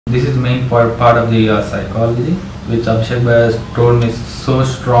This is the main part of the psychology, which Abhishek Bhai has told me so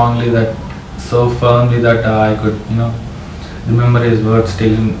strongly, that so firmly, that I could, remember his words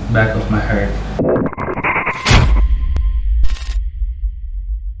still in back of my head.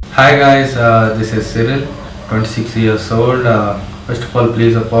 Hi guys, this is Siril, 26 years old. First of all,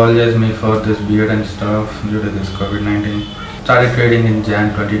 please apologize me for this beard and stuff due to this COVID-19. Started trading in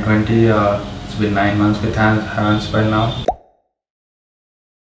Jan 2020. It's been 9 months with Havenspire now.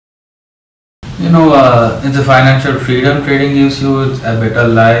 It's a financial freedom. Trading gives you a better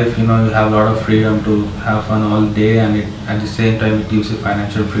life. You have a lot of freedom to have fun all day, and at the same time it gives you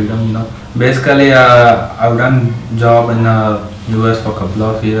financial freedom. Basically, I've done job in US for a couple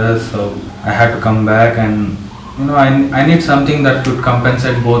of years, so I had to come back, and I need something that could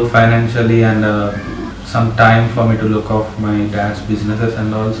compensate both financially and some time for me to look off my dad's businesses,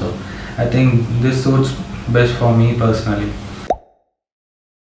 and also I think this suits best for me personally.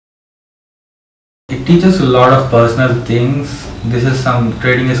 It teaches a lot of personal things.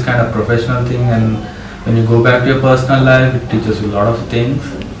 Trading is kind of professional thing, and when you go back to your personal life, it teaches you a lot of things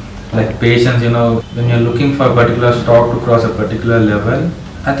like patience. When you're looking for a particular stock to cross a particular level,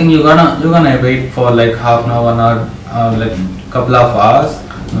 I think you're gonna wait for like half an hour, 1 hour, like couple of hours.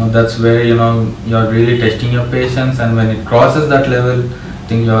 That's where you're really testing your patience, and when it crosses that level, I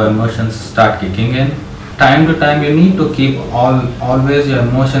think your emotions start kicking in. Time to time, you need to keep always your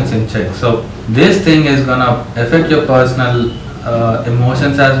emotions in check. So this thing is gonna affect your personal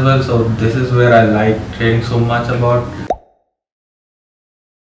emotions as well. So this is where I like trading so much about.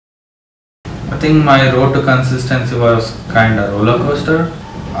 I think my road to consistency was kind of roller coaster.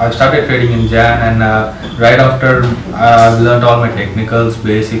 I started trading in Jan, and right after I learned all my technicals,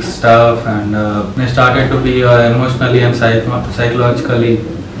 basic stuff, and I started to be emotionally and psychologically,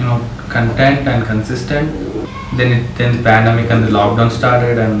 content and consistent. Then the pandemic and the lockdown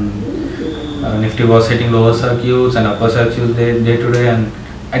started, and Nifty was hitting lower circuits and upper circuits day to day, and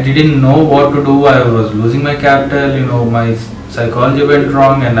I didn't know what to do. I was losing my capital. My psychology went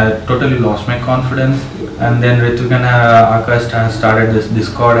wrong, and I totally lost my confidence. And then Ritvik and Akash started this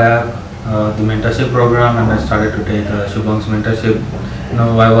Discord app, the mentorship program, and I started to take Shubham's mentorship.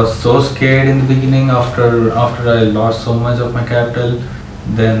 I was so scared in the beginning after I lost so much of my capital.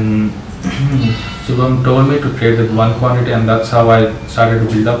 Then Shubham told me to trade with one quantity, and that's how I started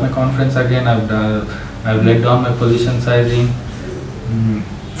to build up my confidence again. I've let down my position sizing.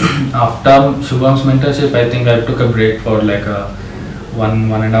 After Shubham's mentorship, I think I took a break for like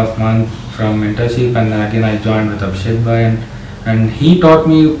one and a half month from mentorship, and again I joined with Abhishek Bhai, and he taught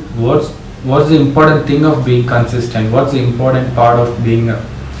me what's the important thing of being consistent. What's the important part of being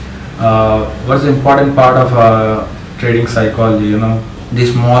what's the important part of trading psychology. The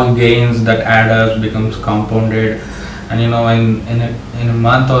small gains that add up becomes compounded, and in a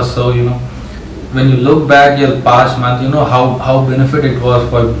month or so, when you look back your past month, how benefit it was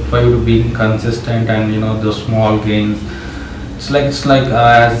for you to be consistent, and those small gains. It's like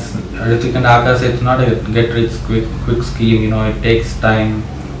as Ritik and Akash said, it's not a get rich quick scheme. It takes time,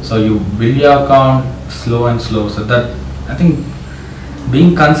 so you build your account slow and slow. So that, I think,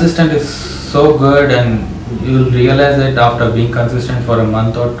 being consistent is so good, and you'll realize it after being consistent for a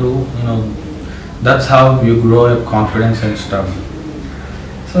month or two. That's how you grow your confidence and stuff.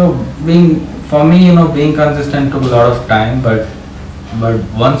 So for me, being consistent took a lot of time, but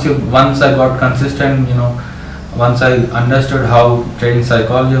once I got consistent, once I understood how trading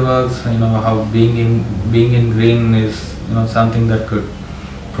psychology works, how being in green is something that could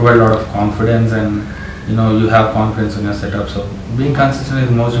provide a lot of confidence, and you have confidence in your setup. So being consistent is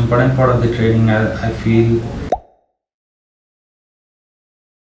the most important part of the trading, I feel.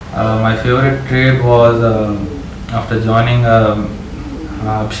 My favorite trade was after joining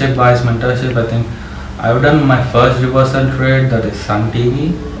Abhishek Bhai's mentorship. I think I've done my first reversal trade, that is Sun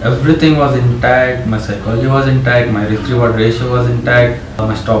TV. Everything was intact, my psychology was intact, my risk reward ratio was intact,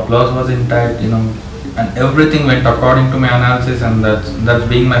 my stop loss was intact, and everything went according to my analysis, and that's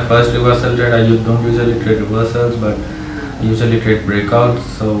being my first reversal trade. I don't usually trade reversals, but I usually trade breakouts.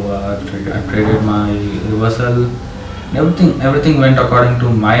 So I traded my reversal. Everything went according to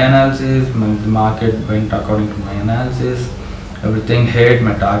my analysis. The market went according to my analysis. Everything hit,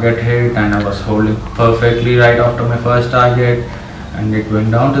 my target hit, and I was holding perfectly right after my first target, and it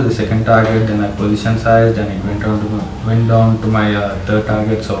went down to the second target. Then I position sized, and it went down to my third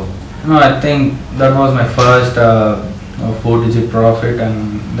target. So I think that was my first 4-digit profit,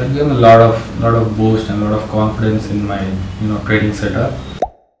 and that gave me a lot of boost and a lot of confidence in my trading setup.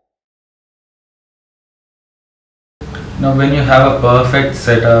 When you have a perfect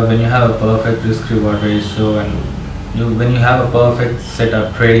setup, when you have a perfect risk reward ratio, and when you have a perfect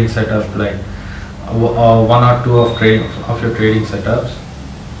setup, trading setup, like one or two of your trading setups,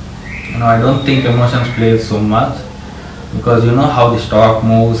 I don't think emotions play so much, because you know how the stock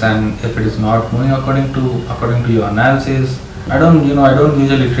moves, and if it is not moving according to your analysis, I don't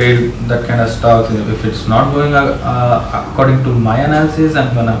usually trade that kind of stocks. If it's not going according to my analysis,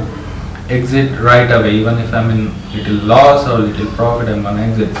 I'm gonna exit right away. Even if I'm in little loss or little profit, I'm gonna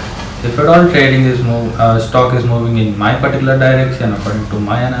exit. If at all trading is stock is moving in my particular direction according to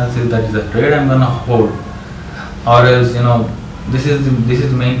my analysis, that is a trade I'm gonna hold. Or else, this is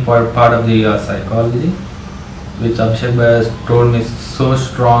the main part of the psychology, which Abhishek Bhai has told me so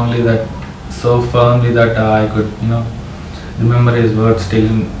strongly, that so firmly, that I could remember his words still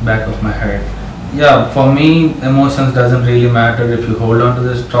in back of my head. Yeah, for me, emotions doesn't really matter. If you hold on to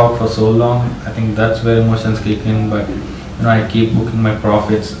the stock for so long, I think that's where emotions kick in. But I keep booking my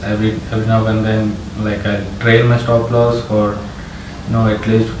profits every now and then. Like, I trail my stop loss for at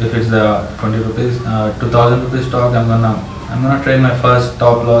least, if it's the 20 rupees 2000 rupees stock, I'm gonna trail my first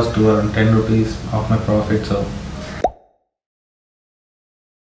stop loss to around 10 rupees of my profit. So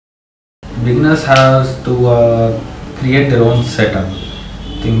beginners has to create their own setup.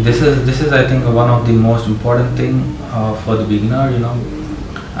 I think this is I think one of the most important thing for the beginner.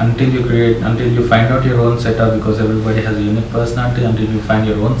 Until you find out your own setup, because everybody has a unique personality. Until you find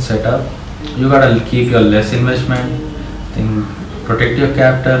your own setup, you gotta keep your less investment. Protect your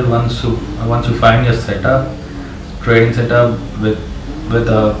capital. Once you find your setup, trading setup with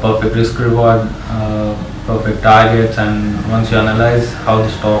a perfect risk reward, perfect targets, and once you analyze how the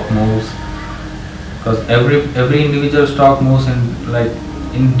stock moves, because every individual stock moves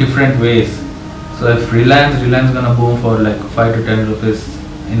in different ways. So if Reliance gonna boom for like 5 to 10 rupees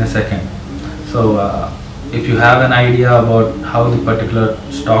in a second. So if you have an idea about how the particular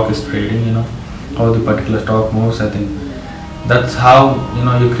stock is trading, how the particular stock moves, I think that's how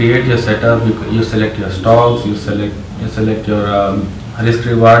you create your setup. You select your stocks, you select your risk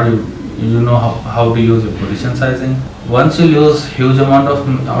reward. You know how to use your position sizing. Once you lose huge amount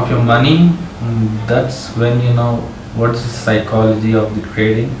of your money, that's when you know what's the psychology of the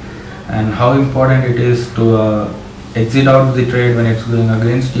trading, and how important it is to exit out of the trade when it's going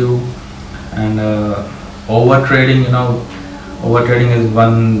against you. And over trading is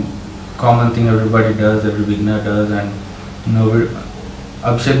one common thing everybody does, every beginner does. And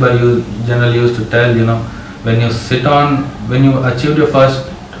Abhishek Bhai generally used to tell, when you achieved your first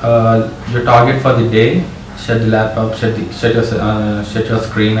your target for the day, shut the laptop, shut your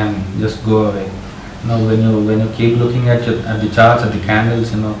screen, and just go away. When you keep looking at the charts, at the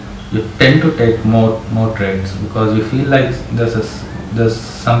candles, you tend to take more trades, because you feel like there's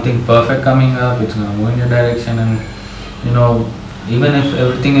something perfect coming up. It's gonna move in your direction, and even if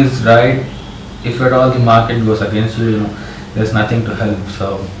everything is right, if at all the market goes against you, there's nothing to help.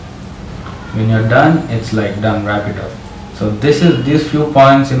 So when you're done, it's like done, wrap it up. So these few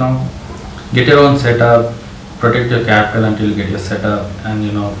points, get your own setup, protect your capital until you get your setup,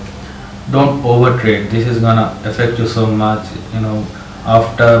 and don't over trade. This is gonna affect you so much.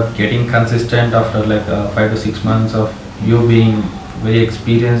 After getting consistent, after like 5 to 6 months of you being very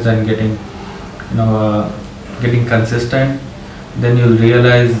experienced and getting consistent, then you'll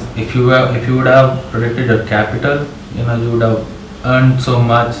realize if you would have protected your capital, you would have earned so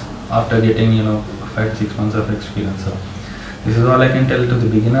much after getting 5 to 6 months of experience. So this is all I can tell to the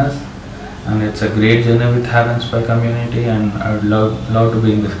beginners, and it's a great journey with Havenspire community, and I would love to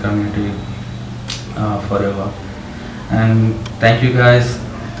be in this community forever. And thank you guys.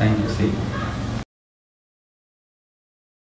 Thank you. See you.